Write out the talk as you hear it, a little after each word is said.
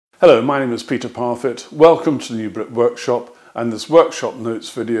Hello, my name is Peter Parfitt. Welcome to the new Brit Workshop and this workshop notes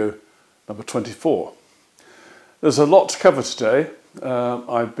video number 24. There's a lot to cover today.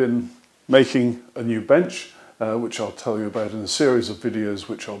 I've been making a new bench, which I'll tell you about in a series of videos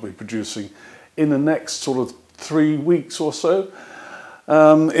which I'll be producing in the next sort of 3 weeks or so.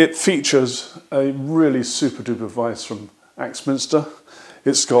 It features a really super duper vise from Axminster.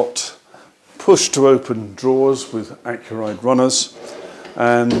 It's got push to open drawers with Accuride runners,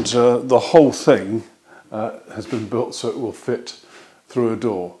 and the whole thing has been built so it will fit through a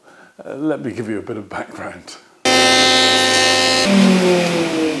door. Let me give you a bit of background.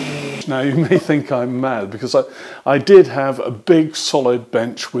 Now you may think I'm mad because I did have a big solid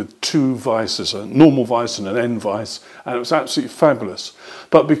bench with 2 vices, a normal vice and an end vice, and it was absolutely fabulous.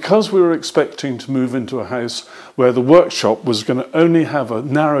 But because we were expecting to move into a house where the workshop was going to only have a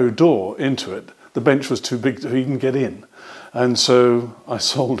narrow door into it, the bench was too big to even get in. And so I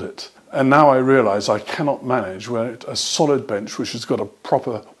sold it. And now I realise I cannot manage a solid bench which has got a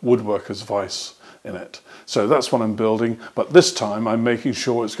proper woodworker's vice in it. So that's what I'm building, but this time I'm making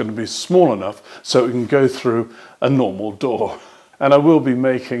sure it's going to be small enough so it can go through a normal door. And I will be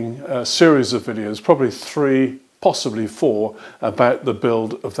making a series of videos, probably 3, possibly 4, about the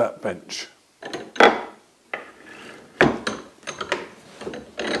build of that bench.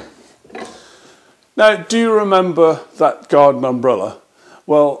 Now, do you remember that garden umbrella?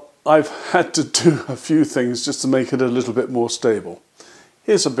 Well, I've had to do a few things just to make it a little bit more stable.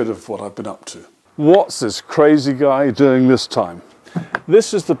 Here's a bit of what I've been up to. What's this crazy guy doing this time?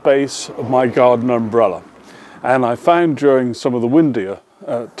 This is the base of my garden umbrella, and I found during some of the windier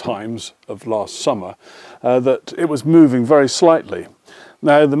times of last summer that it was moving very slightly.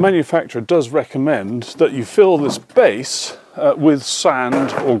 Now, the manufacturer does recommend that you fill this base with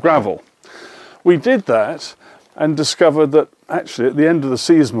sand or gravel. We did that and discovered that actually at the end of the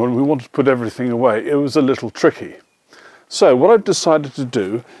season when we wanted to put everything away, it was a little tricky. So what I've decided to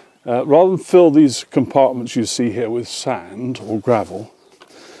do, rather than fill these compartments you see here with sand or gravel,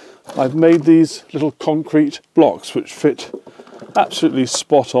 I've made these little concrete blocks which fit absolutely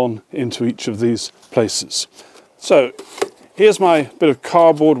spot on into each of these places. So here's my bit of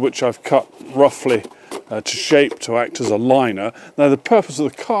cardboard which I've cut roughly to shape to act as a liner. Now the purpose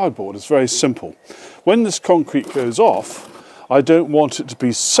of the cardboard is very simple. When this concrete goes off, I don't want it to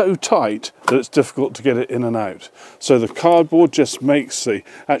be so tight that it's difficult to get it in and out. So the cardboard just makes the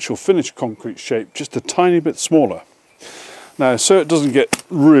actual finished concrete shape just a tiny bit smaller. Now, so it doesn't get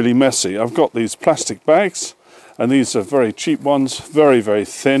really messy, I've got these plastic bags, and these are very cheap ones, very, very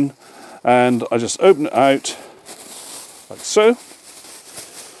thin, and I just open it out like so,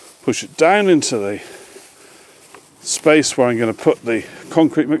 push it down into the space where I'm going to put the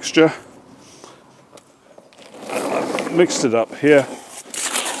concrete mixture. I've mixed it up here.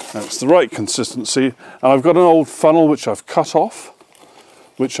 That's the right consistency, and I've got an old funnel which I've cut off,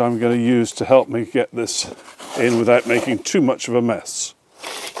 which I'm going to use to help me get this in without making too much of a mess.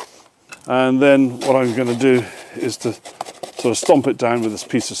 And then what I'm going to do is to sort of stomp it down with this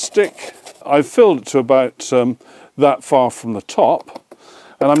piece of stick. I've filled it to about that far from the top,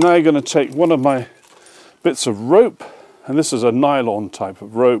 and I'm now going to take one of my bits of rope, and this is a nylon type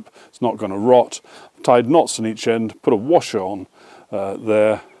of rope, it's not going to rot. I've tied knots on each end, put a washer on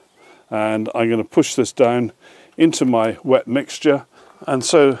there, and I'm going to push this down into my wet mixture, and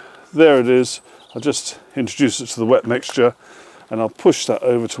so there it is. I'll just introduce it to the wet mixture, and I'll push that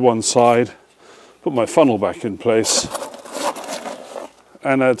over to one side, put my funnel back in place,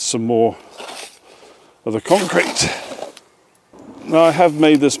 and add some more of the concrete. Now I have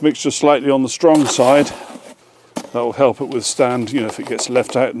made this mixture slightly on the strong side. That will help it withstand, if it gets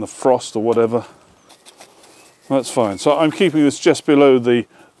left out in the frost or whatever. That's fine. So I'm keeping this just below the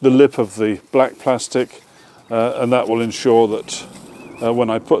lip of the black plastic, and that will ensure that when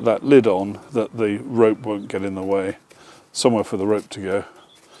I put that lid on, that the rope won't get in the way. Somewhere for the rope to go.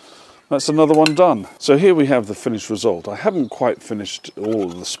 That's another one done. So here we have the finished result. I haven't quite finished all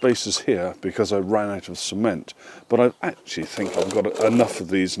of the spaces here because I ran out of cement, but I actually think I've got enough of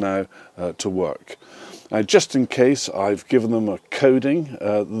these now to work. Now, just in case, I've given them a coding.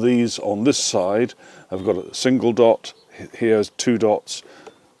 These on this side, I've got a single dot, here's 2 dots,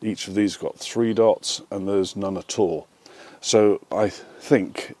 each of these got 3 dots, and those none at all. So I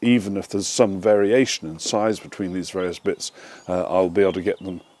think even if there's some variation in size between these various bits, I'll be able to get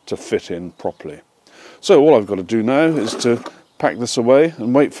them to fit in properly. So all I've got to do now is to pack this away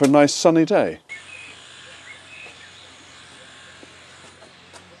and wait for a nice sunny day.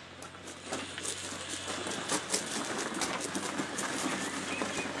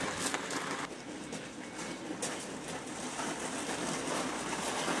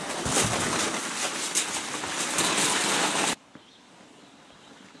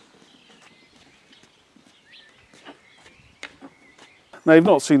 Now, you've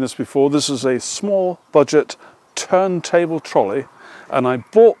not seen this before. This is a small budget turntable trolley, and I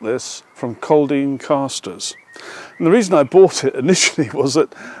bought this from Coldene Castors. And the reason I bought it initially was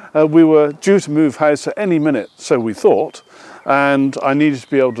that we were due to move house at any minute, so we thought, and I needed to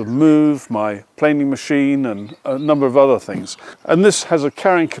be able to move my planing machine and a number of other things. And this has a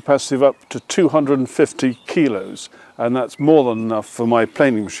carrying capacity of up to 250 kilos, and that's more than enough for my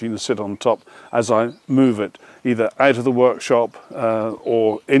planing machine to sit on top as I move it either out of the workshop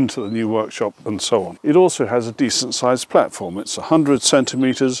or into the new workshop and so on. It also has a decent sized platform. It's 100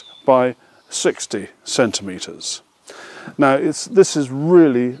 centimetres by 60 centimetres. Now this is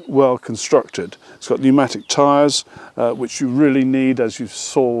really well constructed. It's got pneumatic tyres, which you really need, as you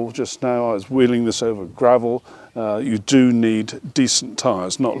saw just now. I was wheeling this over gravel. You do need decent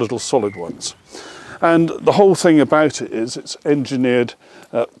tyres, not little solid ones. And the whole thing about it is it's engineered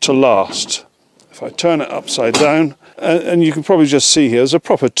to last. If I turn it upside down, and you can probably just see here, there's a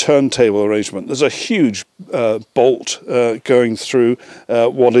proper turntable arrangement. There's a huge bolt going through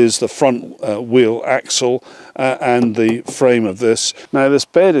what is the front wheel axle and the frame of this. Now this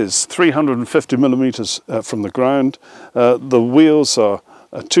bed is 350 millimetres from the ground. The wheels are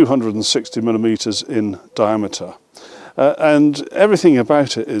 260 millimetres in diameter. And everything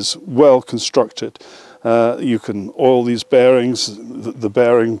about it is well constructed. You can oil these bearings. The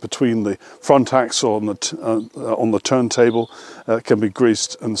bearing between the front axle on the turntable can be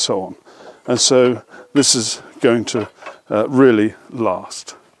greased and so on. And so this is going to really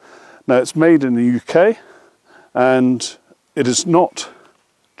last. Now it's made in the UK and it is not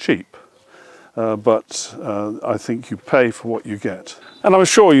cheap, but I think you pay for what you get. And I'm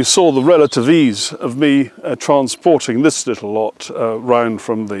sure you saw the relative ease of me transporting this little lot round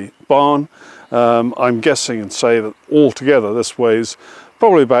from the barn. I'm guessing and say that altogether this weighs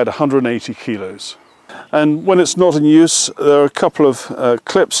probably about 180 kilos. And when it's not in use, there are a couple of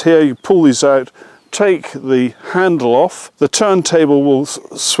clips here. You pull these out, take the handle off. The turntable will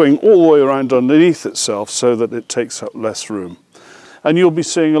swing all the way around underneath itself so that it takes up less room. And you'll be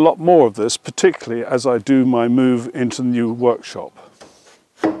seeing a lot more of this, particularly as I do my move into the new workshop.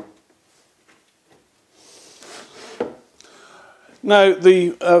 Now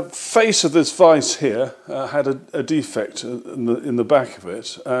the face of this vise here had a defect in the back of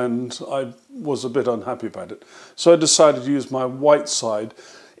it, and I was a bit unhappy about it. So I decided to use my white side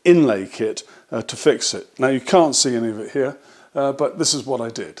inlay kit to fix it. Now you can't see any of it here, but this is what I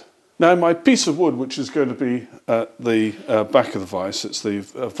did. Now my piece of wood, which is going to be at the back of the vise, it's the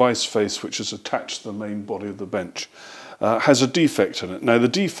vise face which is attached to the main body of the bench, has a defect in it. Now the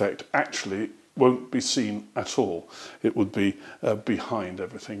defect actually won't be seen at all. It would be behind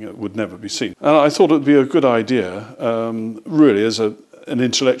everything. It would never be seen. And I thought it would be a good idea, really as an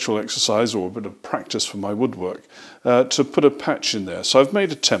intellectual exercise or a bit of practice for my woodwork, to put a patch in there. So I've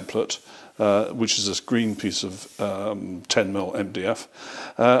made a template, which is this green piece of 10mm MDF,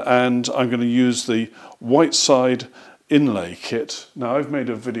 and I'm going to use the white side inlay kit. Now I've made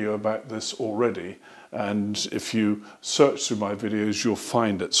a video about this already, and if you search through my videos you'll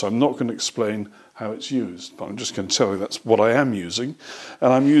find it, so I'm not going to explain how it's used, but I'm just going to tell you that's what I am using.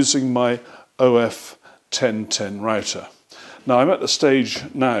 And I'm using my OF 1010 router. Now I'm at the stage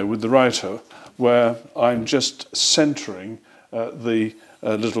now with the router where I'm just centering the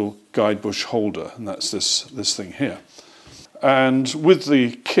little guide bush holder, and that's this thing here. And with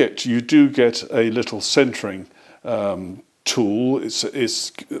the kit you do get a little centering tool. It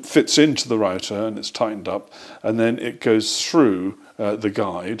fits into the router and it's tightened up, and then it goes through the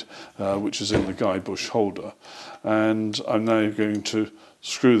guide, which is in the guide bush holder. And I'm now going to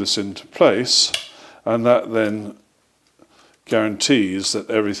screw this into place, and that then guarantees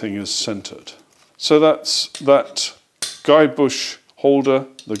that everything is centered. So that's that guide bush holder,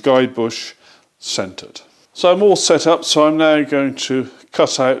 the guide bush centered. So I'm all set up, so I'm now going to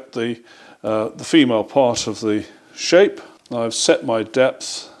cut out the female part of the shape. Now I've set my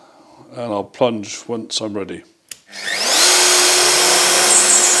depth and I'll plunge once I'm ready.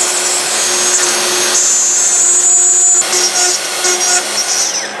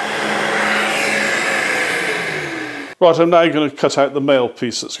 Right, I'm now going to cut out the male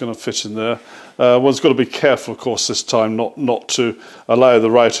piece that's going to fit in there. One's got to be careful, of course, this time not to allow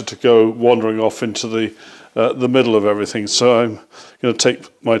the router to go wandering off into the middle of everything, so I'm going to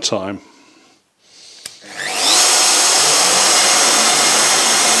take my time.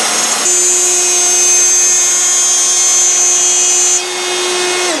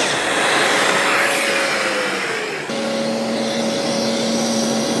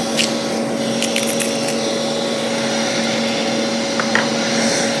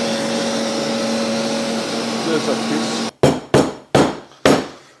 There's that piece.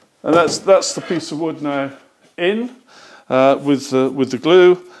 that's the piece of wood now in with the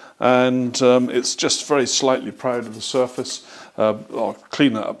glue, and it's just very slightly proud of the surface. I'll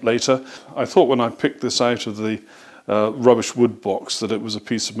clean that up later. I thought when I picked this out of the rubbish wood box that it was a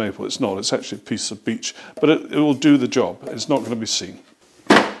piece of maple. It's not, it's actually a piece of beech, but it will do the job. It's not going to be seen.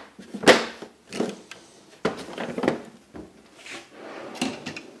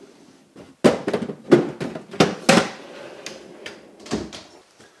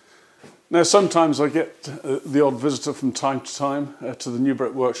 Now sometimes I get the odd visitor from time to time to the new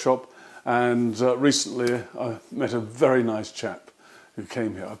Brit Workshop, and recently I met a very nice chap who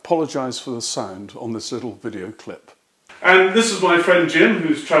came here. I apologise for the sound on this little video clip. And this is my friend Jim,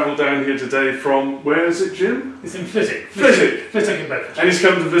 who's travelled down here today from, where is it, Jim? It's in Flitwick. Flitwick in Bedford. And he's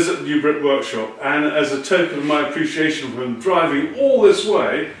come to visit the new Brit Workshop, and as a token of my appreciation for him driving all this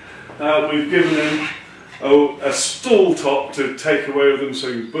way, we've given him a stool top to take away with him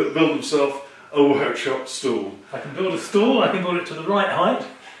so he can build himself a workshop stool. I can build a stool, I can build it to the right height,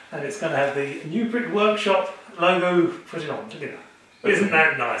 and it's going to have the new Brit Workshop logo put on. Look at that. Isn't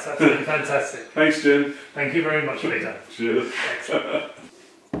that nice? Absolutely fantastic. Thanks, Jim. Thank you very much, Peter. Cheers. Excellent.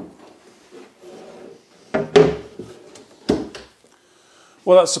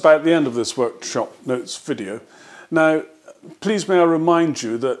 Well, that's about the end of this workshop notes video. Now, please may I remind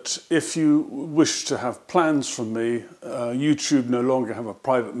you that if you wish to have plans from me, YouTube no longer have a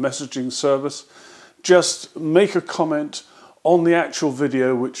private messaging service. Just make a comment on the actual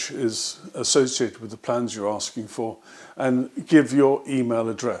video which is associated with the plans you're asking for, and give your email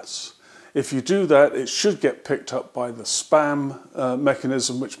address. If you do that, it should get picked up by the spam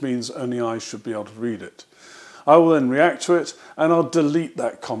mechanism, which means only I should be able to read it. I will then react to it, and I'll delete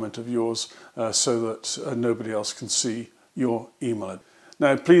that comment of yours so that nobody else can see your email.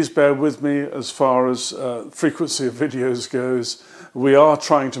 Now, please bear with me as far as frequency of videos goes. We are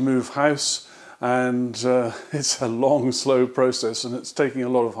trying to move house, and it's a long, slow process, and it's taking a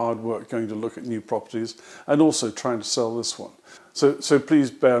lot of hard work going to look at new properties and also trying to sell this one. So please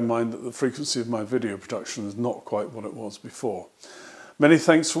bear in mind that the frequency of my video production is not quite what it was before. Many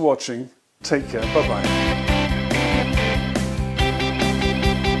thanks for watching. Take care. Bye-bye.